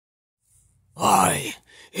I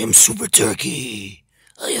am Super Turkey.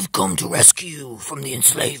 I have come to rescue you from the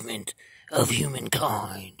enslavement of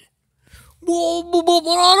humankind. But I don't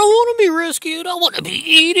want to be rescued. I want to be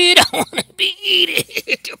eaten. I want to be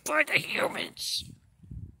eaten by the humans.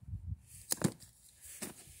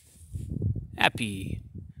 Happy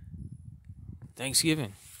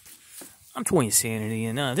Thanksgiving. I'm Toy Insanity,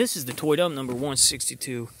 and this is the Toy Dump number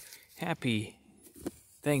 162. Happy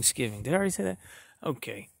Thanksgiving. Did I already say that?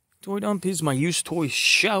 Okay. Toy Dump is my used toy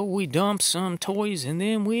show. We dump some toys, and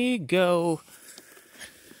then we go.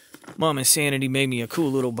 Mom Insanity made me a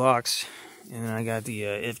cool little box, and I got the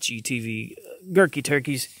FGTV Gurky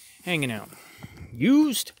Turkeys hanging out.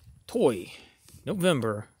 Used toy,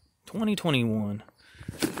 November 2021.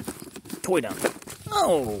 Toy Dump.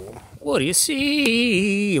 Oh, what do you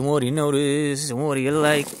see? And what do you notice? And what do you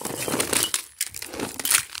like?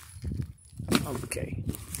 Okay.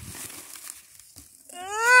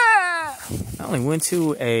 I only went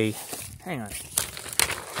to a... Hang on.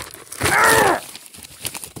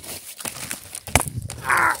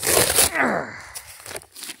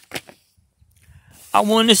 I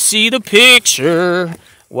want to see the picture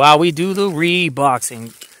while we do the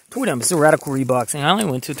reboxing. Toy Dump, it's a radical reboxing. I only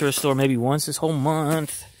went to a thrift store maybe once this whole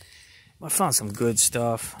month. I found some good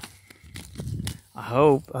stuff. I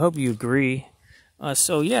hope you agree.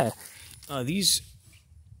 So yeah, these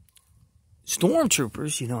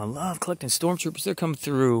Stormtroopers, I love collecting Stormtroopers. They're coming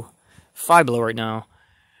through Five Below right now.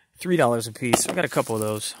 $3 a piece. I got a couple of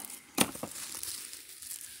those.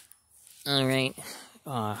 All right.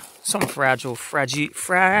 Something fragile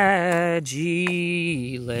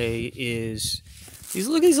is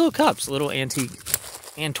look at these little cups, little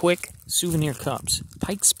antique souvenir cups.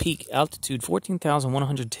 Pikes Peak altitude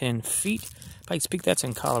 14,110 feet. Pikes Peak, that's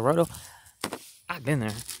in Colorado. I've been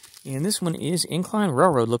there. And this one is Incline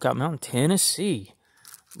Railroad, Lookout Mountain, Tennessee.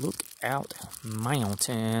 Lookout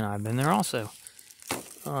Mountain. I've been there also.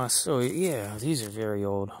 So yeah, these are very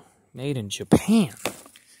old. Made in Japan.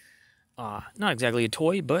 Not exactly a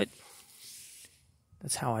toy, but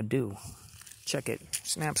that's how I do. Check it.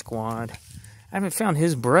 Snap Squad. I haven't found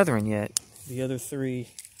his brethren yet. The other three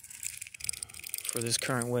for this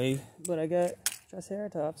current wave. But I got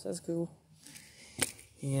Triceratops. That's cool.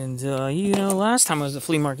 And, last time I was at the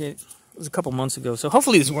flea market, it was a couple months ago. So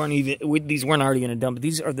hopefully these weren't already in a dump. But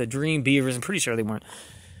these are the Dream Beavers. I'm pretty sure they weren't.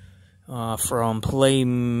 From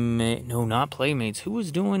Playmate. No, not Playmates. Who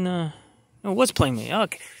was doing, No, it was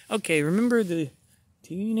Playmate. Okay, remember the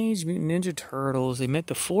Teenage Mutant Ninja Turtles? They met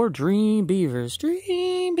the 4 Dream Beavers.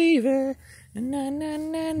 Dream Beaver. Na, na,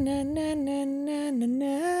 na, na, na, na, na, na,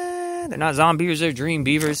 na. They're not zombie beavers, they're Dream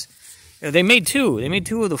Beavers. They made 2. They made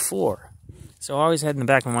 2 of the 4. So I always had in the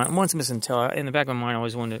back of my mind, once missing tail, in the back of my mind, I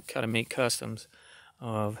always wanted to kind of make customs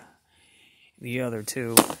of the other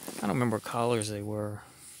 2. I don't remember what colors they were.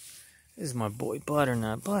 This is my boy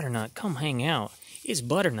Butternut. Butternut, come hang out. It's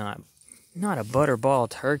Butternut, not a butterball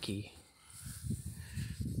turkey.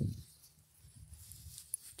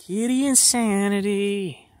 Kitty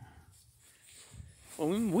Insanity. Well,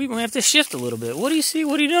 we might have to shift a little bit. What do you see?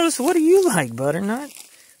 What do you notice? What do you like, Butternut?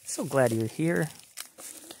 So glad you're here.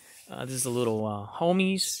 This is the little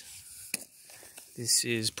homies. This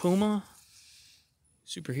is Puma.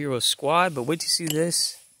 Superhero Squad. But wait to see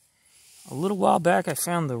this. A little while back, I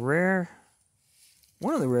found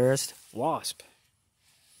one of the rarest, Wasp.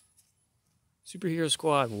 Superhero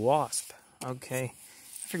Squad Wasp. Okay.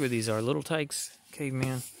 I forget what these are. Little Tykes,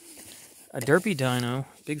 Caveman. A Derpy Dino.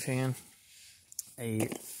 Big fan. A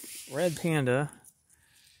Red Panda.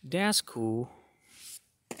 Das Cool.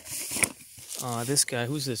 This guy,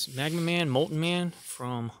 who's this? Magma Man, Molten Man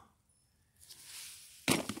from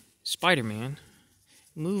Spider-Man.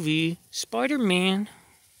 Movie Spider-Man.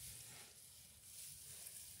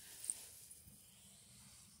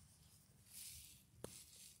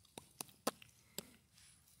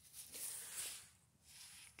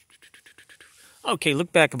 Okay,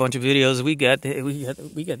 look back a bunch of videos. We got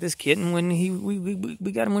this kitten when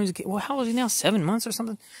we got him when he was a kid. Well, how old is he now? 7 months or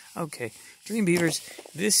something? Okay, Dream Beavers.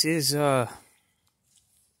 This is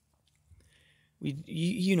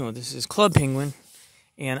this is Club Penguin,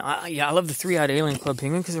 and I love the 3-eyed alien Club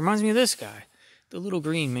Penguin because it reminds me of this guy, the little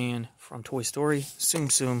green man from Toy Story, Tsum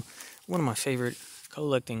Tsum. One of my favorite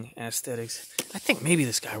collecting aesthetics. I think maybe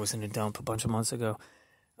this guy was in a dump a bunch of months ago.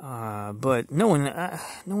 But no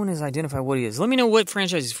one has identified what he is. Let me know what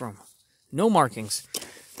franchise he's from. No markings.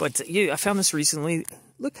 But yeah, I found this recently.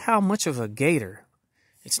 Look how much of a gator.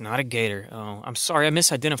 It's not a gator. Oh, I'm sorry, I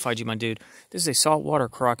misidentified you, my dude. This is a saltwater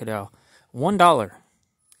crocodile. $1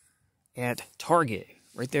 at Target.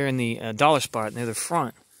 Right there in the dollar spot near the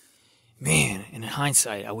front. Man, in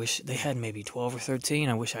hindsight, I wish they had maybe 12 or 13.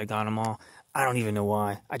 I wish I got them all. I don't even know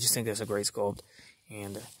why. I just think that's a great sculpt.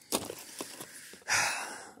 And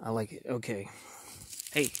I like it. Okay.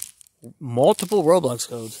 Hey, multiple Roblox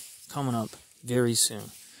codes coming up very soon.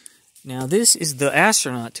 Now, this is the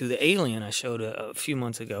astronaut to the alien I showed a few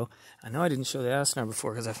months ago. I know I didn't show the astronaut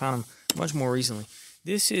before because I found him much more recently.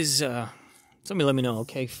 This is, somebody let me know,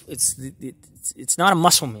 okay? It's not a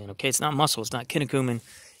muscle man, okay? It's not muscle. It's not Kinnikuman.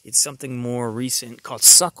 It's something more recent called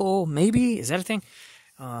Suckle, maybe? Is that a thing?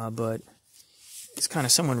 But it's kind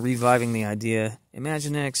of someone reviving the idea.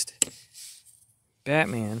 Imaginext,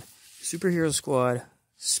 Batman, Superhero Squad,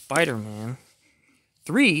 Spider-Man.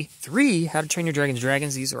 Three, How to Train Your Dragon's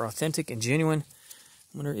Dragons. These are authentic and genuine.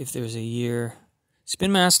 I wonder if there's a year.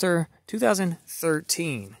 Spin Master,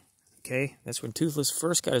 2013. Okay, that's when Toothless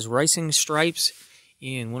first got his racing stripes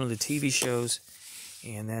in one of the TV shows.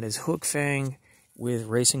 And that is Hook Fang with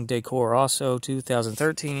racing decor, also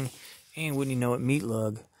 2013. And wouldn't you know it,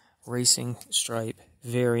 Meatlug, racing stripe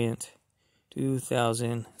variant,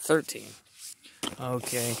 2013.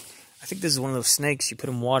 Okay. I think this is one of those snakes. You put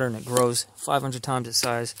in water and it grows 500 times its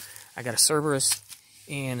size. I got a Cerberus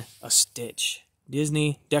and a Stitch.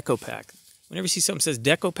 Disney Deco Pack. Whenever you see something that says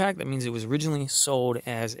Deco Pack, that means it was originally sold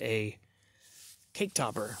as a cake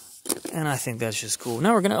topper. And I think that's just cool.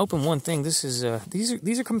 Now we're going to open one thing. This is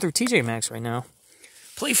these are coming through TJ Maxx right now.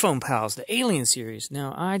 Playfoam Pals, the Alien series.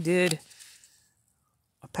 Now I did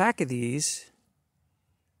a pack of these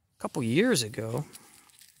a couple years ago.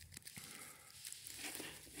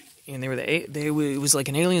 And it was like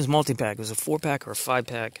an Aliens multi-pack. It was a 4-pack or a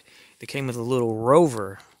 5-pack. They came with a little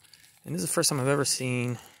rover. And this is the first time I've ever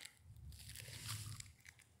seen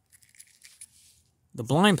the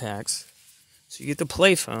blind packs. So you get the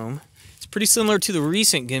play foam. It's pretty similar to the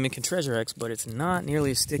recent gimmick in Treasure X, but it's not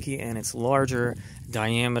nearly as sticky and it's larger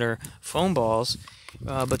diameter foam balls.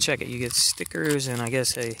 But check it. You get stickers and I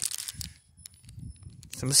guess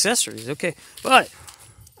some accessories. Okay, but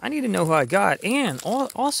I need to know who I got. And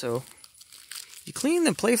also, you clean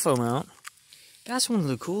the play foam out. That's one of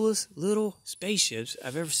the coolest little spaceships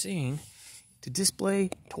I've ever seen to display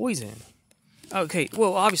toys in. Okay,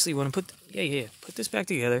 well, obviously, when I put this back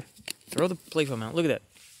together, throw the play foam out. Look at that.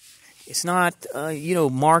 It's not,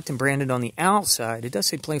 marked and branded on the outside. It does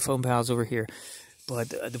say Playfoam Pals over here. But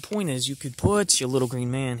the point is, you could put your little green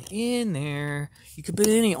man in there. You could put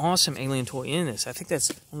any awesome alien toy in this. I think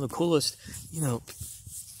that's one of the coolest,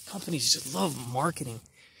 companies just love marketing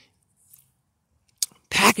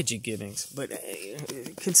packaging gimmicks, but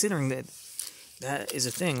considering that is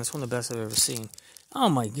a thing, that's one of the best I've ever seen. Oh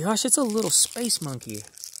my gosh, it's a little space monkey.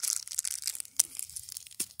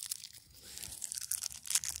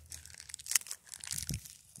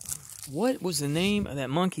 What was the name of that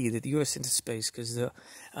monkey that the U.S. sent to space? Because the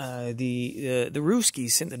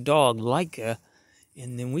Ruskies sent the dog Laika,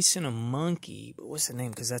 and then we sent a monkey. But what's the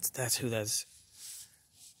name? Because that's who that's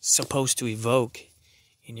supposed to evoke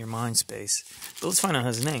in your mind space. But let's find out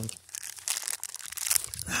his name.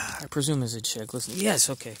 I presume it's a chick. Listen, yes,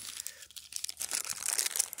 okay.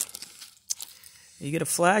 You get a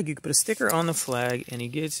flag. You can put a sticker on the flag, and he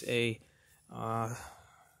gets a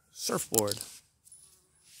surfboard,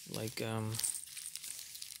 like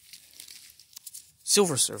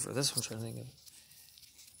Silver Surfer. That's what I'm trying to think of.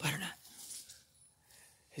 Butternut.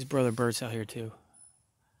 His brother Bert's out here too.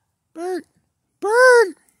 Bert,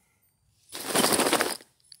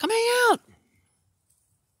 come hang out.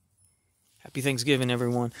 Happy Thanksgiving,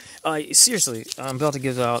 everyone. Seriously, I'm about to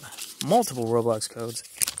give out multiple Roblox codes.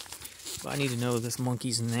 But I need to know this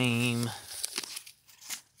monkey's name.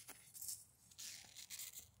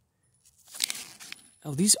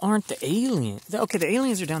 Oh, these aren't the aliens. Okay, the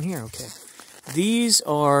aliens are down here. Okay. These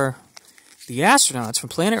are the astronauts from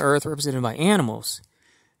planet Earth represented by animals.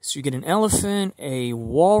 So you get an elephant, a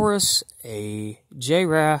walrus, a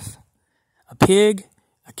giraffe, a pig,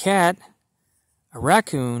 a cat, a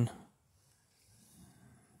raccoon,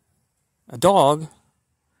 a dog,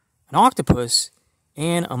 an octopus,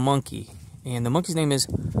 and a monkey. And the monkey's name is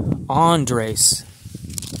Andres.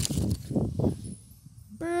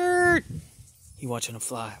 Bert! He watching a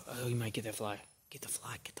fly. Oh, you might get that fly. Get the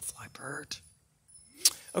fly, Bert.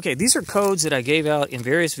 Okay, these are codes that I gave out in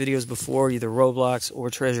various videos before, either Roblox or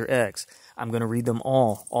Treasure X. I'm going to read them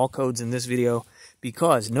all codes in this video,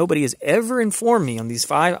 because nobody has ever informed me on these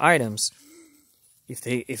 5 items if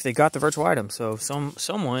they got the virtual item. So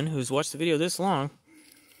someone who's watched the video this long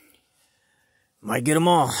might get them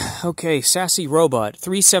all. Okay, Sassy Robot,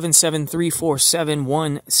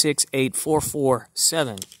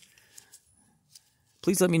 377-347-168-447.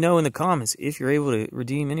 Please let me know in the comments if you're able to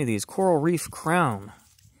redeem any of these. Coral Reef Crown,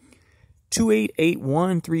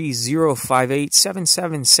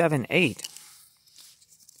 288130587778.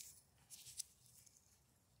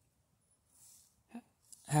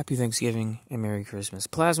 Happy Thanksgiving and Merry Christmas.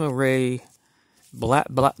 Plasma Ray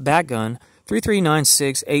Bat Gun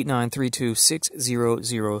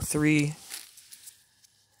 339689326003.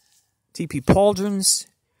 TP Pauldrons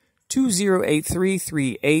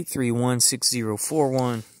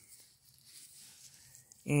 208338316041.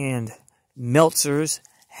 And Meltzer's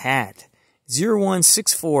Hat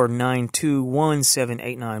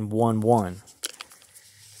 016492178911.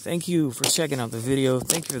 Thank you for checking out the video.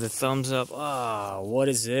 Thank you for the thumbs up. What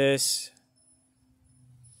is this?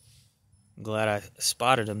 I'm glad I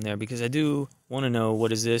spotted him there because I do want to know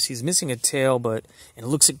what is this. He's missing a tail, but it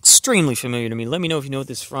looks extremely familiar to me. Let me know if you know what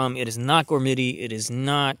this is from. It is not Gourmity. It is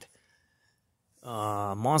not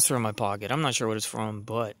Monster in My Pocket. I'm not sure what it's from,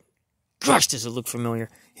 but gosh, does it look familiar.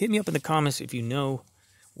 Hit me up in the comments if you know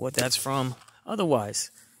what that's from. Otherwise,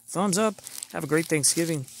 thumbs up. Have a great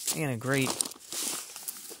Thanksgiving and a great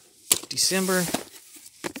December.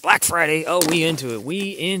 Black Friday. Oh, we into it.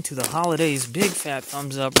 We into the holidays. Big fat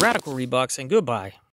thumbs up. Radical Reeboks, and goodbye.